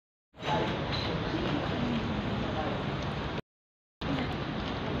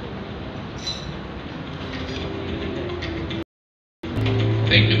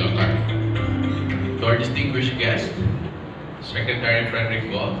Thank you, Dr. To our distinguished guest, Secretary Frederick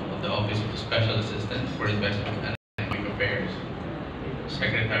Go of the Office of the Special Assistant for Investment and Economic Affairs,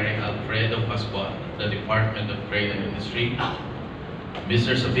 Secretary Alfredo Pascual of the Department of Trade and Industry,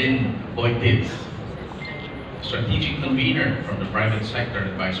 Mr. Sabin Boitis, Strategic Convener from the Private Sector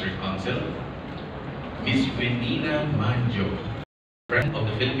Advisory Council, Ms. Gwenina Manjo, President of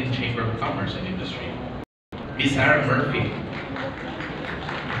the Philippine Chamber of Commerce and Industry, Ms. Sarah Murphy,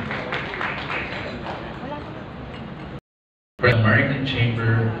 President of the American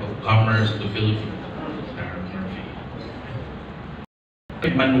Chamber of Commerce of the Philippines, Sarah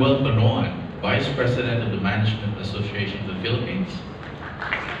Murphy, Manuel Banoan, Vice President of the Management Association of the Philippines,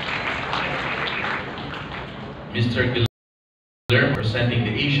 Mr. Guillermo, representing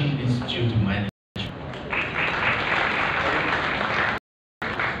the Asian Institute of Management,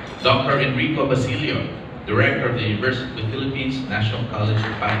 Dr. Enrico Basilio, Director of the University of the Philippines National College of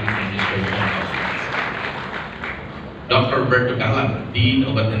Public Administration Office, Dr. Roberto Galang, Dean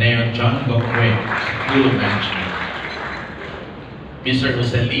of Ateneo John Gokwe School of Management, Mr.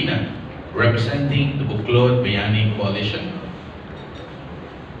 Jose Lina, representing the Buklod Bayani Coalition,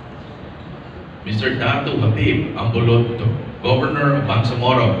 Mr. Dato Habib Amboloto, Governor of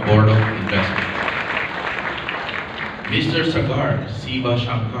Bangsamoro Board of Investment, Mr. Sagar Siva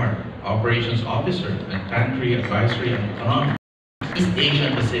Shankar, Operations Officer and Country Advisory and Economic, East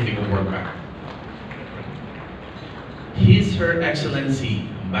Asian Pacific Award Bank, Her Excellency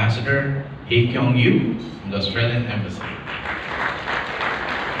Ambassador Hye Kyung Yu from the Australian Embassy,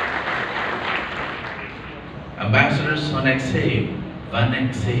 Ambassador Sonek Say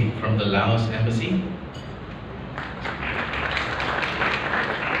Vanek Say from the Laos Embassy,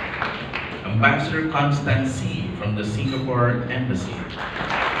 Ambassador Constance C from the Singapore Embassy,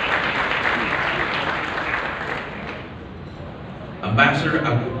 Ambassador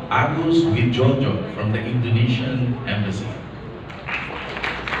Agus Wijojo from the Indonesian Embassy,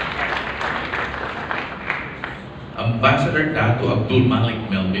 Ambassador Dato Abdul Malik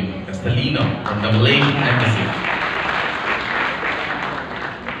Melvin Castellino from the Malaysian Embassy,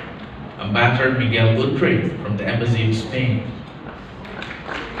 Ambassador Miguel Utre from the Embassy of Spain,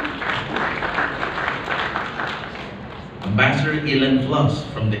 Ambassador Ilan Floss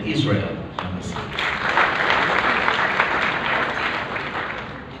from the Israel Embassy,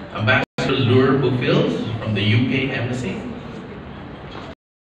 Ambassador Lure Bufils from the UK Embassy,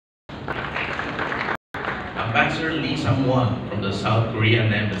 Ambassador Lee Sang-won from the South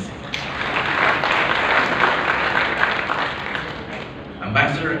Korean Embassy,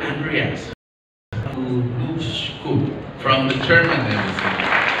 Ambassador Andreas Lushku from the German Embassy,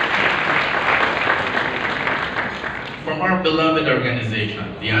 from our beloved organization,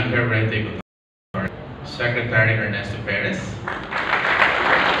 the Red Tape Authority, Secretary Ernesto Perez,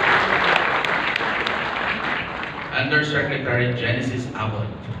 Undersecretary Genesis Abbott,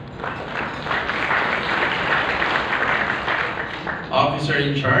 Officer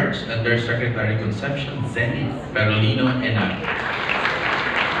in Charge, Undersecretary Conception Zenith Carolino Enan,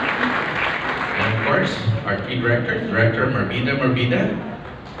 and of course, our key director, Director Marbida,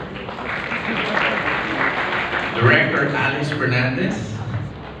 Director Alice Fernandez,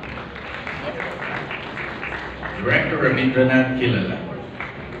 Director Rabindranath Kilala.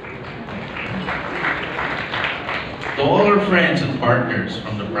 To all our friends and partners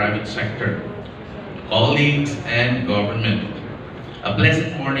from the private sector, colleagues and government, a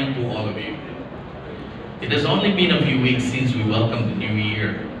blessed morning to all of you. It has only been a few weeks since we welcomed the new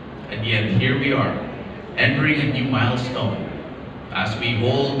year, and yet here we are, entering a new milestone as we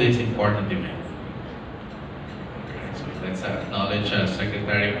hold this important event. So let's acknowledge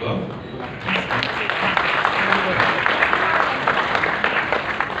Secretary Go.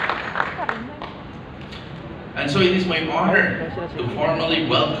 And so it is my honor to formally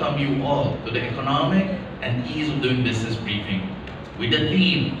welcome you all to the Economic and Ease of Doing Business briefing with the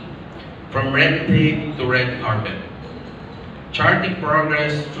theme, From Red Tape to Red Carpet, Charting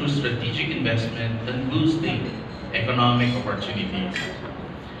Progress Through Strategic Investment and Boosting Economic Opportunities.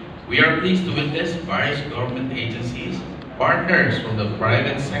 We are pleased to witness various government agencies, partners from the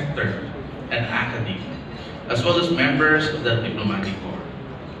private sector and academia, as well as members of the diplomatic corps,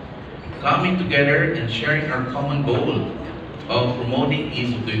 coming together and sharing our common goal of promoting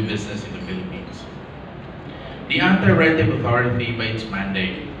ease of doing business in the Philippines. The Red Tape Authority, by its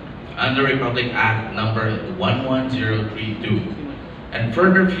mandate, under Republic Act number 11032, and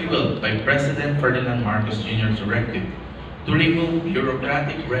further fueled by President Ferdinand Marcos Jr.'s directive to remove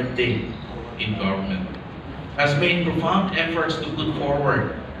bureaucratic red tape in government, has made profound efforts to put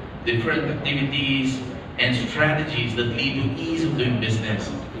forward different activities and strategies that lead to ease of doing business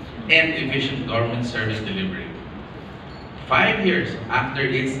and efficient government service delivery. 5 years after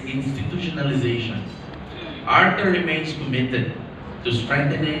its institutionalization, ARTA remains committed to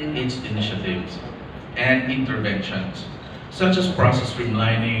strengthening its initiatives and interventions, such as process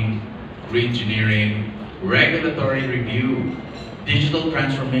streamlining, re-engineering, regulatory review, digital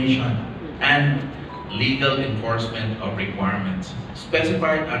transformation, and legal enforcement of requirements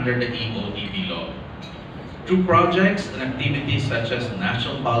specified under the EODP law. Through projects and activities such as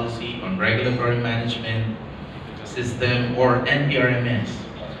National Policy on Regulatory Management System or NPRMS,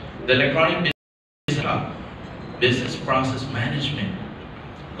 the Electronic Business Hub, Business Process Management,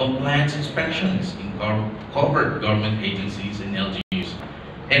 compliance inspections in covered government agencies and LGUs,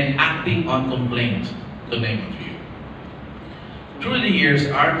 and acting on complaints, to name a few. Through the years,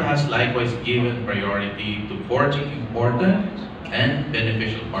 ARTA has likewise given priority to forging important and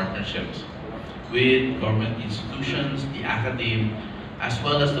beneficial partnerships with government institutions, the academe, as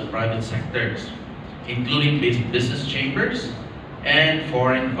well as the private sectors, including business chambers and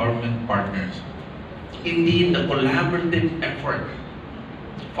foreign government partners. Indeed, the collaborative effort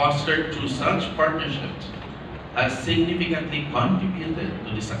fostered through such partnerships has significantly contributed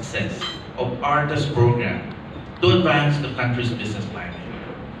to the success of ARTA's program to advance the country's business climate.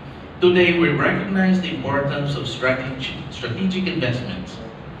 Today, we recognize the importance of strategic investments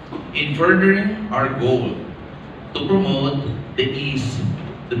in furthering our goal to promote the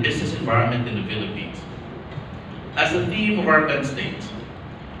business environment in the Philippines. As the theme of our event states,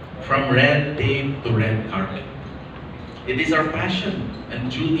 from red tape to red carpet, it is our passion and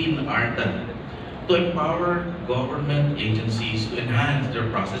duty in ARTA to empower government agencies to enhance their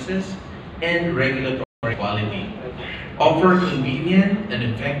processes and regulatory quality, offer convenient and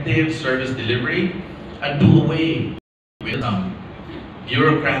effective service delivery, and do away with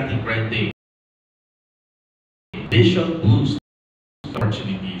bureaucratic red tape. This shall boost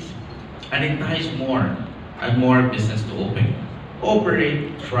opportunities and entice more and more business to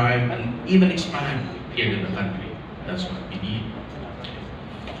operate, thrive, and even expand here in the country. That's what we need.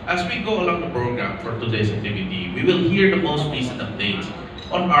 As we go along the program for today's activity, we will hear the most recent updates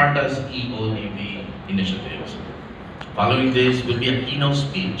on ARTA's EODP initiatives. Following this will be a keynote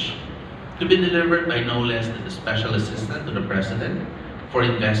speech to be delivered by no less than the Special Assistant to the President for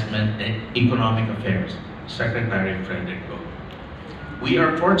Investment and Economic Affairs, Secretary Frederick Go. We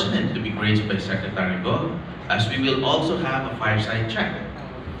are fortunate to be graced by Secretary Go, as we will also have a fireside chat,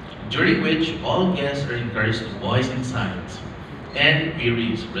 during which all guests are encouraged to voice insights and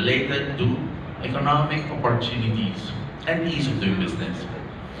queries related to economic opportunities and ease of doing business.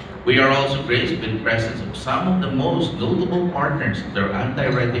 We are also graced with the presence of some of the most notable partners of their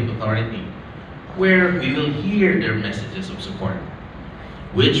anti-red tape authority, where we will hear their messages of support,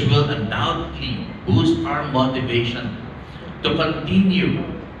 which will undoubtedly boost our motivation to continue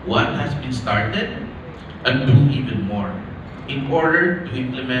what has been started and do even more in order to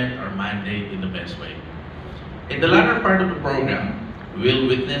implement our mandate in the best way. In the latter part of the program, we will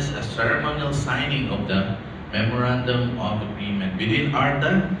witness a ceremonial signing of the Memorandum of Agreement between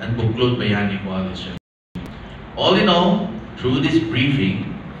ARTA and Buklod Bayani Coalition. All in all, through this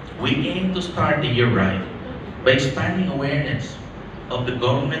briefing, we aim to start the year right by expanding awareness of the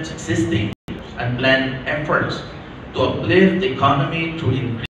government's existing and planned efforts to uplift the economy through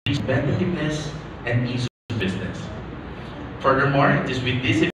increased competitiveness and ease of business. Furthermore, it is with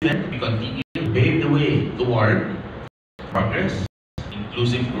this event we continue to pave the way toward progress,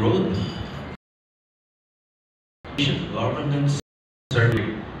 inclusive growth, governance,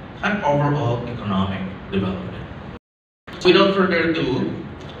 service, and overall economic development. So without further ado,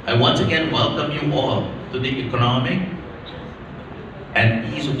 I once again welcome you all to the Economic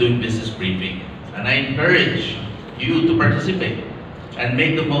and Ease of Doing Business briefing, and I encourage you to participate and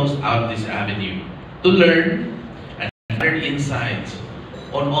make the most out of this avenue to learn and learn insights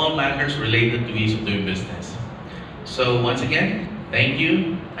on all matters related to ease of doing business. So once again, thank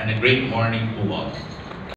you and a great morning to all.